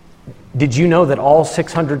 Did you know that all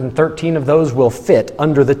 613 of those will fit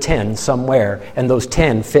under the 10 somewhere, and those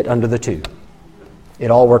 10 fit under the 2?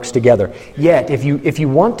 It all works together. Yet, if you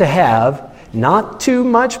want to have not too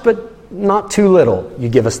much, but not too little, you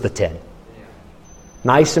give us the 10.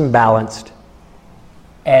 Nice and balanced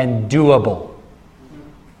and doable.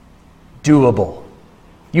 Doable.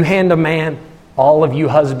 You hand a man, all of you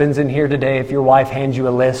husbands in here today, if your wife hands you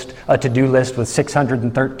a to-do list with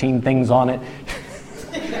 613 things on it,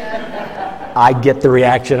 I get the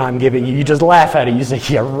reaction I'm giving you. You just laugh at it. You say,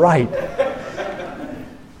 yeah, right.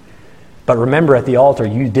 But remember, at the altar,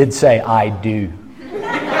 you did say, I do.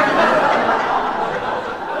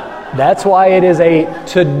 That's why it is a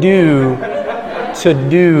to-do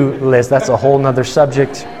list. That's a whole nother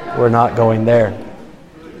subject. We're not going there.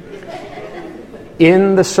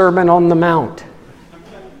 In the Sermon on the Mount,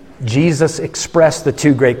 Jesus expressed the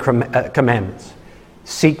 2 great commandments.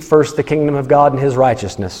 Seek first the kingdom of God and His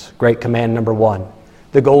righteousness. Great command number 1.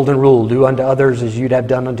 The golden rule, do unto others as you'd have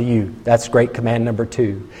done unto you. That's great command number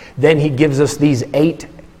 2. Then He gives us these 8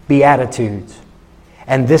 beatitudes.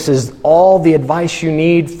 And this is all the advice you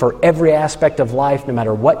need for every aspect of life, no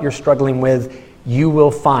matter what you're struggling with. You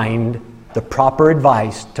will find the proper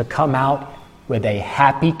advice to come out with a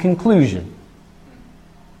happy conclusion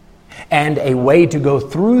and a way to go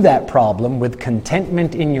through that problem with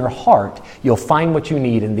contentment in your heart. You'll find what you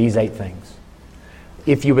need in these 8 things.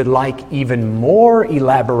 If you would like even more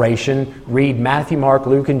elaboration, read Matthew, Mark,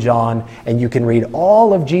 Luke, and John, and you can read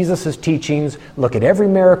all of Jesus' teachings, look at every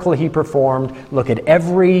miracle He performed, look at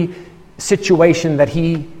every situation that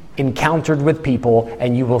He encountered with people,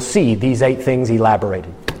 and you will see these 8 things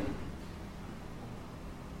elaborated.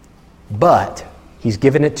 But He's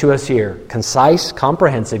given it to us here. Concise,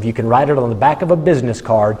 comprehensive. You can write it on the back of a business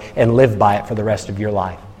card and live by it for the rest of your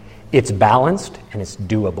life. It's balanced and it's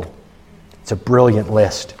doable. It's a brilliant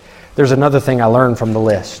list. There's another thing I learned from the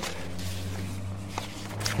list.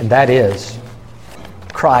 And that is,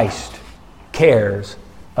 Christ cares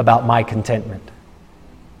about my contentment.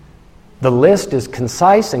 The list is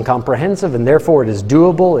concise and comprehensive, and therefore it is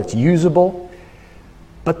doable, it's usable.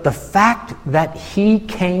 But the fact that He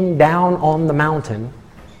came down on the mountain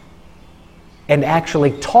and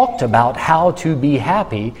actually talked about how to be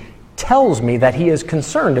happy tells me that He is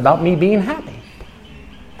concerned about me being happy.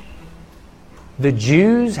 The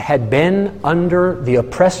Jews had been under the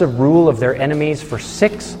oppressive rule of their enemies for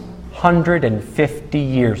 650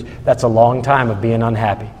 years. That's a long time of being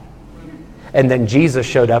unhappy. And then Jesus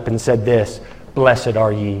showed up and said this, "Blessed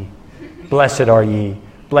are ye, blessed are ye.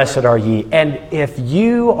 Blessed are ye." And if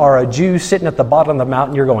you are a Jew sitting at the bottom of the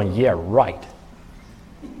mountain, you're going, yeah, right.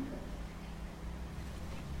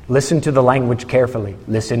 Listen to the language carefully.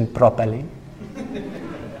 Listen properly.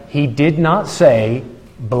 He did not say,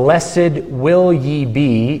 "Blessed will ye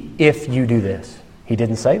be if you do this." He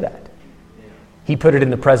didn't say that. He put it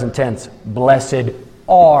in the present tense. Blessed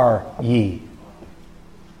are ye.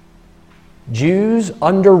 Jews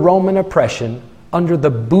under Roman oppression, under the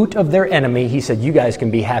boot of their enemy, He said, you guys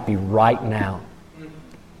can be happy right now.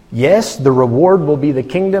 Yes, the reward will be the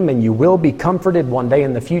kingdom and you will be comforted one day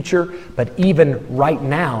in the future, but even right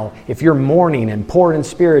now, if you're mourning and poor in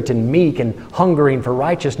spirit and meek and hungering for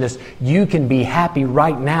righteousness, you can be happy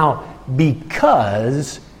right now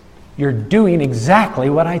because you're doing exactly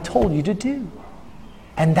what I told you to do.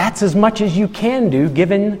 And that's as much as you can do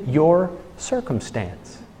given your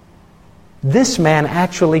circumstance. This man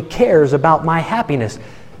actually cares about my happiness.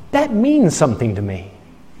 That means something to me.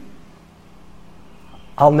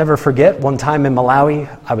 I'll never forget one time in Malawi,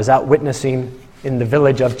 I was out witnessing in the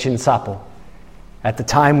village of Chinsapo. At the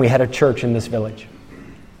time, we had a church in this village.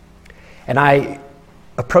 And I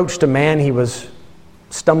approached a man. He was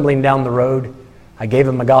stumbling down the road. I gave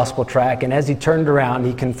him a gospel tract, and as he turned around,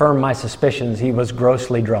 he confirmed my suspicions. He was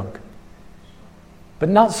grossly drunk. But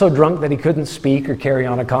not so drunk that he couldn't speak or carry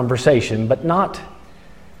on a conversation, but not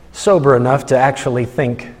sober enough to actually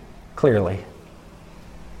think clearly.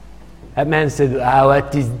 That man said,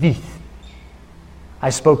 what is this?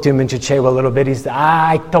 I spoke to him in Chichewa a little bit. He said,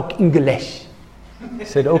 I talk English. I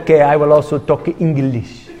said, okay, I will also talk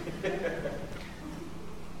English.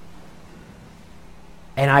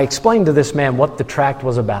 And I explained to this man what the tract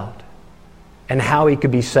was about and how he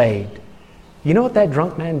could be saved. You know what that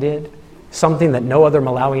drunk man did? Something that no other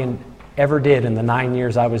Malawian ever did in the 9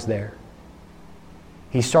 years I was there.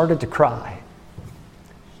 He started to cry.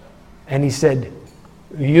 And he said,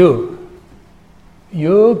 You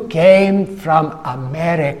came from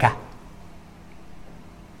America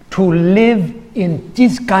to live in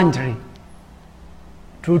this country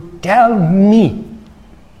to tell me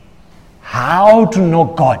how to know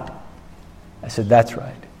God. I said, that's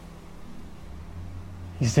right.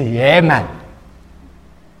 He said, yeah, man.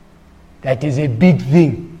 That is a big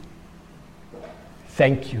thing.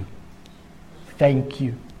 Thank you. Thank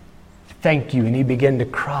you. Thank you. And he began to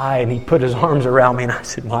cry and he put his arms around me and I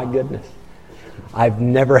said, my goodness. I've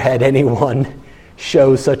never had anyone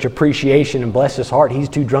show such appreciation, and bless his heart, he's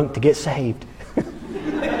too drunk to get saved.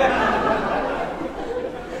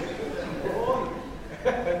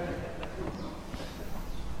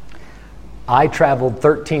 I traveled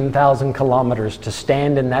 13,000 kilometers to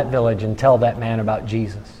stand in that village and tell that man about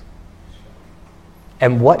Jesus.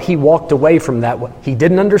 And what he walked away from that, he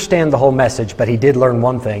didn't understand the whole message, but he did learn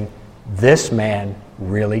one thing. This man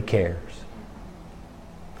really cares.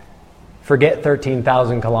 Forget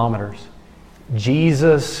 13,000 kilometers.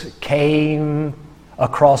 Jesus came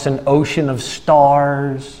across an ocean of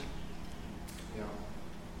stars.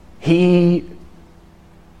 He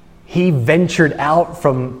ventured out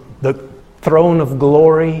from the throne of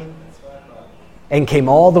glory and came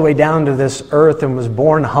all the way down to this earth and was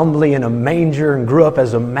born humbly in a manger and grew up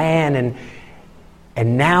as a man,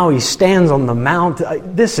 and now he stands on the mount.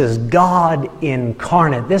 This is God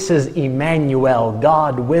incarnate. This is Emmanuel,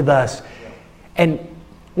 God with us. And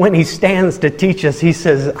when he stands to teach us, he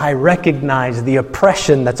says, I recognize the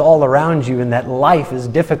oppression that's all around you and that life is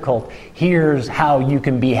difficult. Here's how you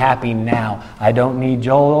can be happy now. I don't need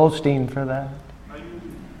Joel Osteen for that.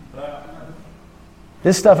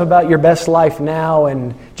 This stuff about your best life now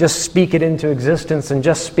and just speak it into existence and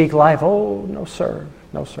just speak life. Oh, no, sir.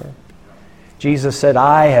 No, sir. Jesus said,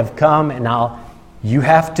 I have come and now you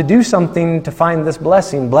have to do something to find this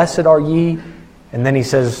blessing. Blessed are ye. And then he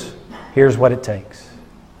says, here's what it takes.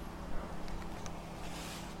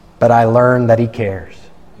 But I learned that he cares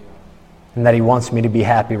and that he wants me to be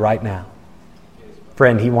happy right now.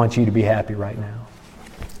 Friend, he wants you to be happy right now.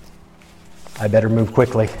 I better move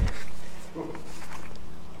quickly.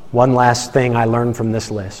 One last thing I learned from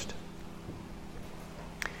this list.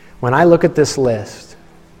 When I look at this list,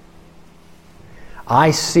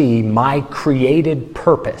 I see my created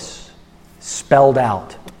purpose spelled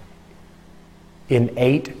out in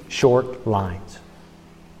 8 short lines.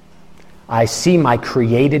 I see my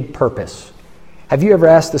created purpose. Have you ever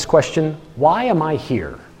asked this question? Why am I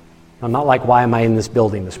here? Now, not like why am I in this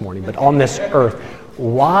building this morning, but on this earth.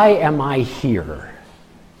 Why am I here?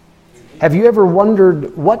 Have you ever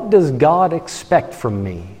wondered, what does God expect from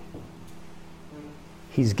me?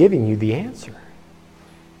 He's giving you the answer.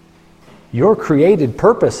 Your created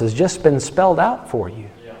purpose has just been spelled out for you.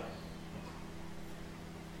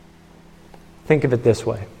 Think of it this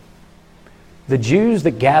way. The Jews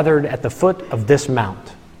that gathered at the foot of this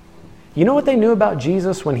mount, you know what they knew about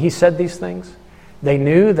Jesus when he said these things? They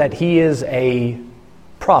knew that he is a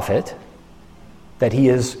prophet, that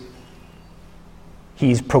he's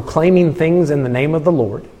proclaiming things in the name of the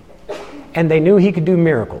Lord, and they knew he could do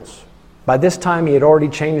miracles. By this time, he had already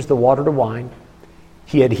changed the water to wine.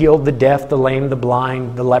 He had healed the deaf, the lame, the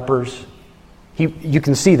blind, the lepers. You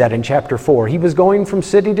can see that in chapter 4. He was going from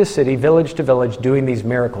city to city, village to village, doing these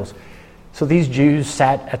miracles. So these Jews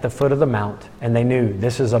sat at the foot of the mount, and they knew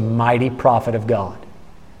this is a mighty prophet of God.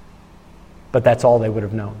 But that's all they would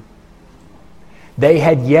have known. They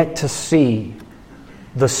had yet to see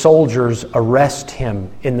the soldiers arrest him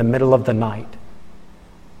in the middle of the night.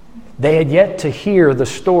 They had yet to hear the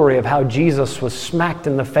story of how Jesus was smacked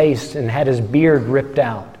in the face and had his beard ripped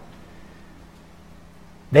out.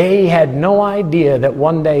 They had no idea that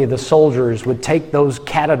one day the soldiers would take those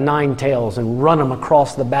cat of nine tails and run them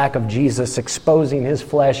across the back of Jesus, exposing his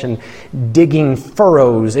flesh and digging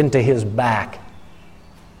furrows into his back.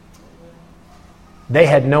 They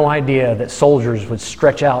had no idea that soldiers would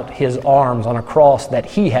stretch out his arms on a cross that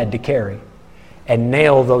he had to carry and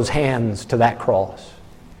nail those hands to that cross.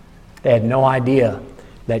 They had no idea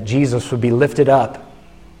that Jesus would be lifted up,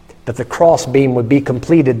 that the cross beam would be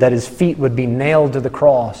completed, that his feet would be nailed to the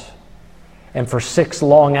cross. And for 6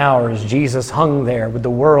 long hours, Jesus hung there with the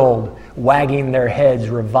world wagging their heads,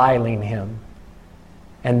 reviling him.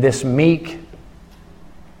 And this meek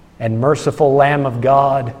and merciful Lamb of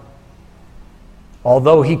God,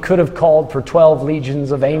 although he could have called for 12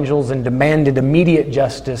 legions of angels and demanded immediate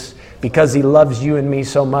justice, because he loves you and me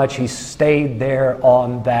so much, he stayed there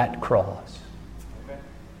on that cross.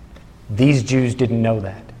 These Jews didn't know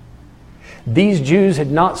that. These Jews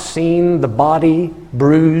had not seen the body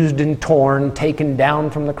bruised and torn, taken down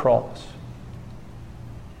from the cross,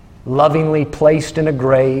 lovingly placed in a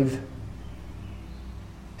grave,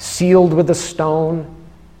 sealed with a stone,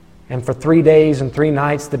 and for 3 days and 3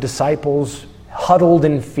 nights the disciples huddled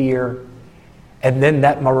in fear. And then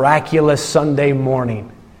that miraculous Sunday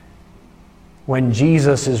morning, when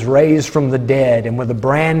Jesus is raised from the dead and with a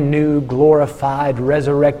brand new, glorified,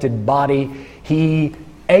 resurrected body, he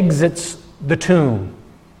exits the tomb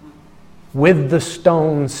with the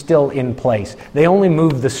stone still in place. They only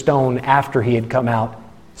moved the stone after he had come out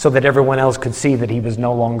so that everyone else could see that he was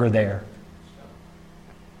no longer there.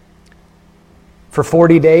 For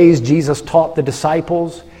 40 days, Jesus taught the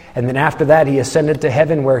disciples, and then after that, he ascended to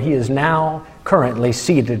heaven, where he is now currently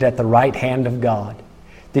seated at the right hand of God.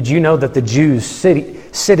 Did you know that the Jews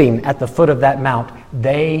sitting at the foot of that mount,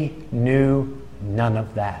 they knew none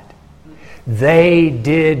of that? They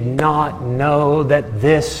did not know that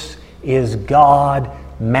this is God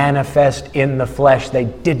manifest in the flesh. They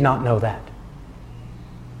did not know that.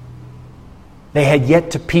 They had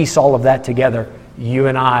yet to piece all of that together. You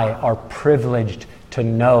and I are privileged to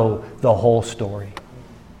know the whole story.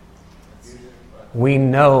 We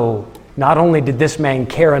know not only did this man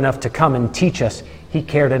care enough to come and teach us, he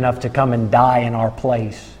cared enough to come and die in our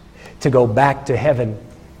place, to go back to heaven,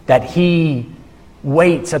 that he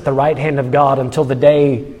waits at the right hand of God until the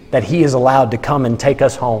day that he is allowed to come and take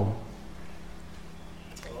us home.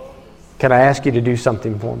 Can I ask you to do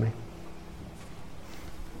something for me?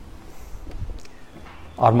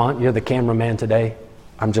 Armand, you're the cameraman today.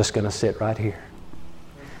 I'm just going to sit right here.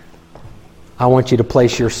 I want you to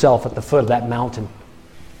place yourself at the foot of that mountain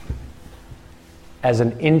as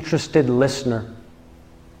an interested listener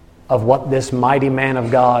of what this mighty man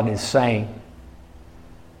of God is saying.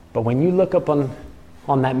 But when you look up on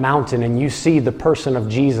that mountain and you see the person of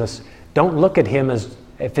Jesus, don't look at him as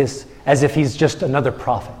if he's just another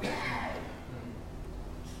prophet.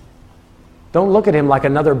 Don't look at him like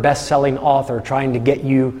another best-selling author trying to get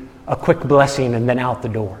you a quick blessing and then out the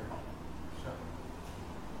door.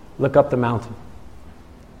 Look up the mountain.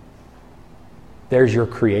 There's your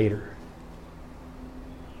Creator.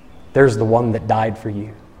 There's the one that died for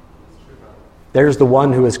you. There's the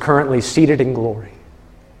one who is currently seated in glory.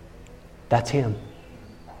 That's him.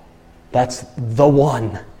 That's the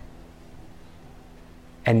one.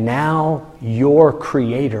 And now your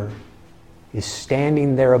Creator is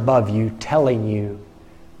standing there above you, telling you,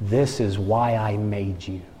 this is why I made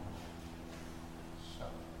you.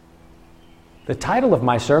 The title of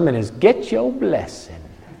my sermon is Get Your Blessing.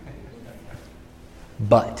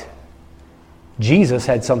 But Jesus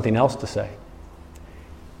had something else to say.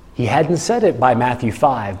 He hadn't said it by Matthew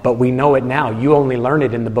 5, but we know it now. You only learn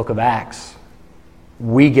it in the book of Acts.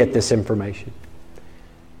 We get this information.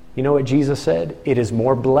 You know what Jesus said? It is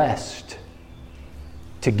more blessed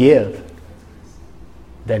to give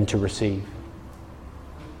than to receive.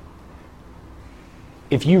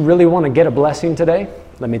 If you really want to get a blessing today,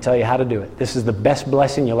 let me tell you how to do it. This is the best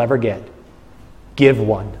blessing you'll ever get. Give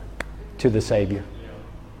one to the Savior.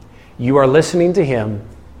 You are listening to Him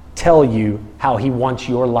tell you how He wants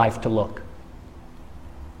your life to look.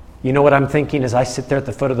 You know what I'm thinking as I sit there at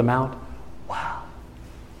the foot of the mount? Wow,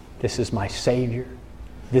 this is my Savior.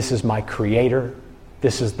 This is my Creator.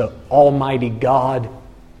 This is the Almighty God.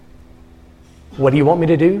 What do you want me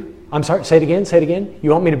to do? I'm sorry, say it again, say it again.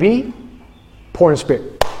 You want me to be? Poor in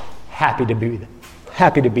spirit. Happy to be that.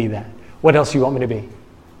 Happy to be that. What else do you want me to be?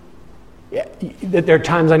 Yeah, there are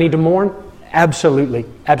times I need to mourn? Absolutely.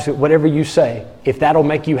 Absolutely. Whatever you say, if that'll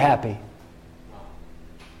make you happy.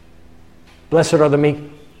 Blessed are the meek.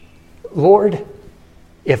 Lord,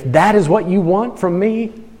 if that is what you want from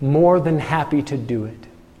me, more than happy to do it.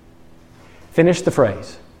 Finish the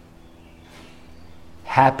phrase.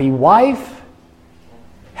 Happy wife,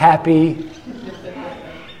 happy.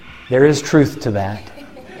 There is truth to that.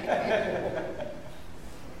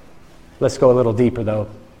 Let's go a little deeper though.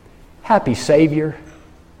 Happy Savior,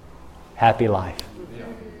 happy life.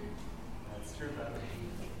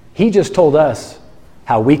 He just told us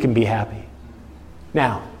how we can be happy.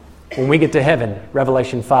 Now, when we get to heaven,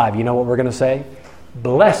 Revelation 5, you know what we're going to say?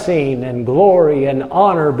 Blessing and glory and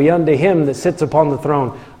honor be unto him that sits upon the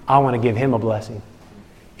throne. I want to give him a blessing.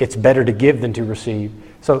 It's better to give than to receive.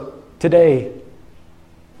 So today,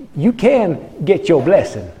 you can get your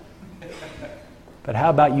blessing. But how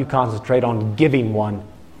about you concentrate on giving one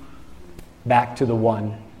back to the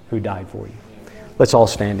one who died for you? Let's all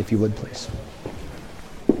stand, if you would, please.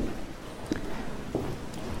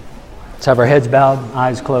 Let's have our heads bowed,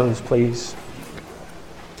 eyes closed, please.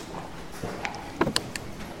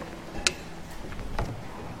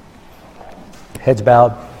 Heads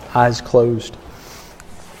bowed, eyes closed.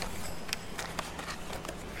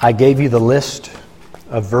 I gave you the list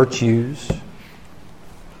of virtues.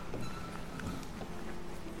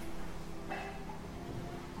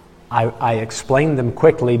 I explained them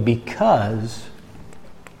quickly because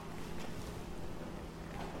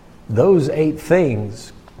those 8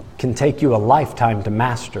 things can take you a lifetime to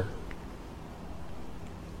master.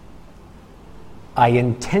 I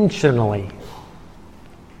intentionally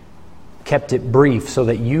kept it brief so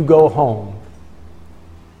that you go home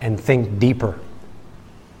and think deeper.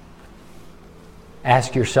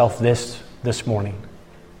 Ask yourself this morning.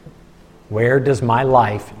 Where does my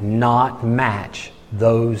life not match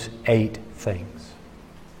those 8 things?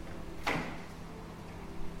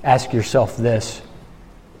 Ask yourself this.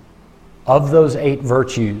 Of those 8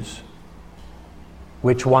 virtues,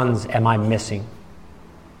 which ones am I missing?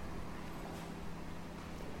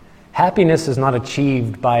 Happiness is not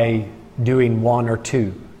achieved by doing 1 or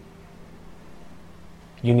 2.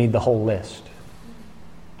 You need the whole list.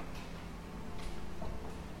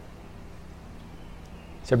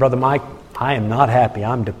 Say, Brother Mike, I am not happy.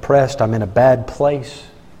 I'm depressed. I'm in a bad place.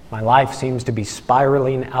 My life seems to be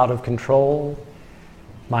spiraling out of control.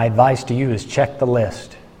 My advice to you is check the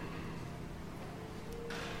list.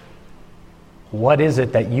 What is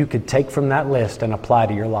it that you could take from that list and apply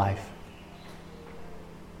to your life?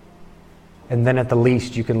 And then at the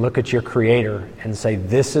least, you can look at your Creator and say,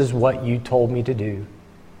 this is what you told me to do.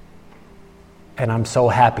 And I'm so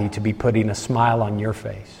happy to be putting a smile on your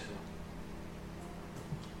face.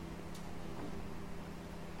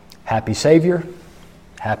 Happy Savior,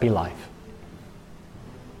 happy life.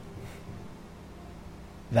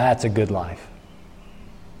 That's a good life.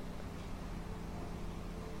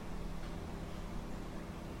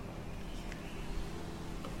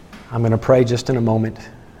 I'm going to pray just in a moment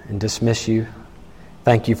and dismiss you.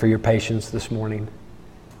 Thank you for your patience this morning.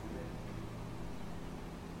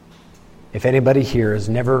 If anybody here has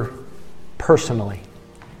never personally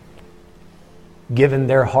given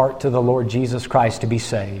their heart to the Lord Jesus Christ to be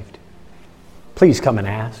saved, please come and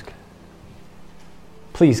ask.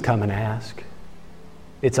 Please come and ask.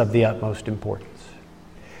 It's of the utmost importance.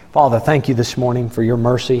 Father, thank you this morning for your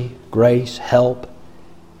mercy, grace, help,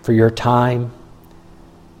 for your time.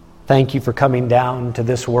 Thank you for coming down to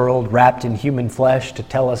this world wrapped in human flesh to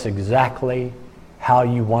tell us exactly how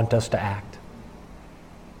you want us to act.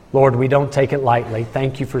 Lord, we don't take it lightly.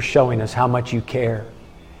 Thank you for showing us how much you care.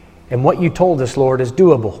 And what you told us, Lord, is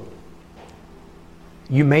doable.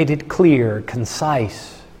 You made it clear,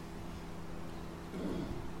 concise.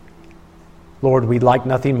 Lord, we'd like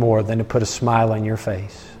nothing more than to put a smile on your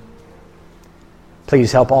face.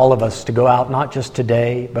 Please help all of us to go out not just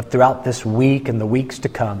today, but throughout this week and the weeks to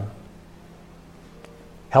come.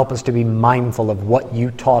 Help us to be mindful of what you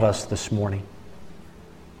taught us this morning.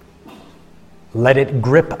 Let it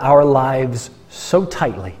grip our lives so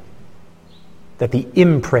tightly that the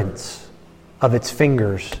imprints of its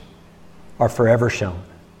fingers are forever shown.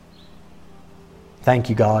 Thank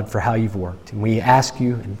you, God, for how you've worked. And we ask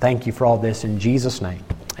you and thank you for all this in Jesus' name.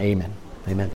 Amen. Amen.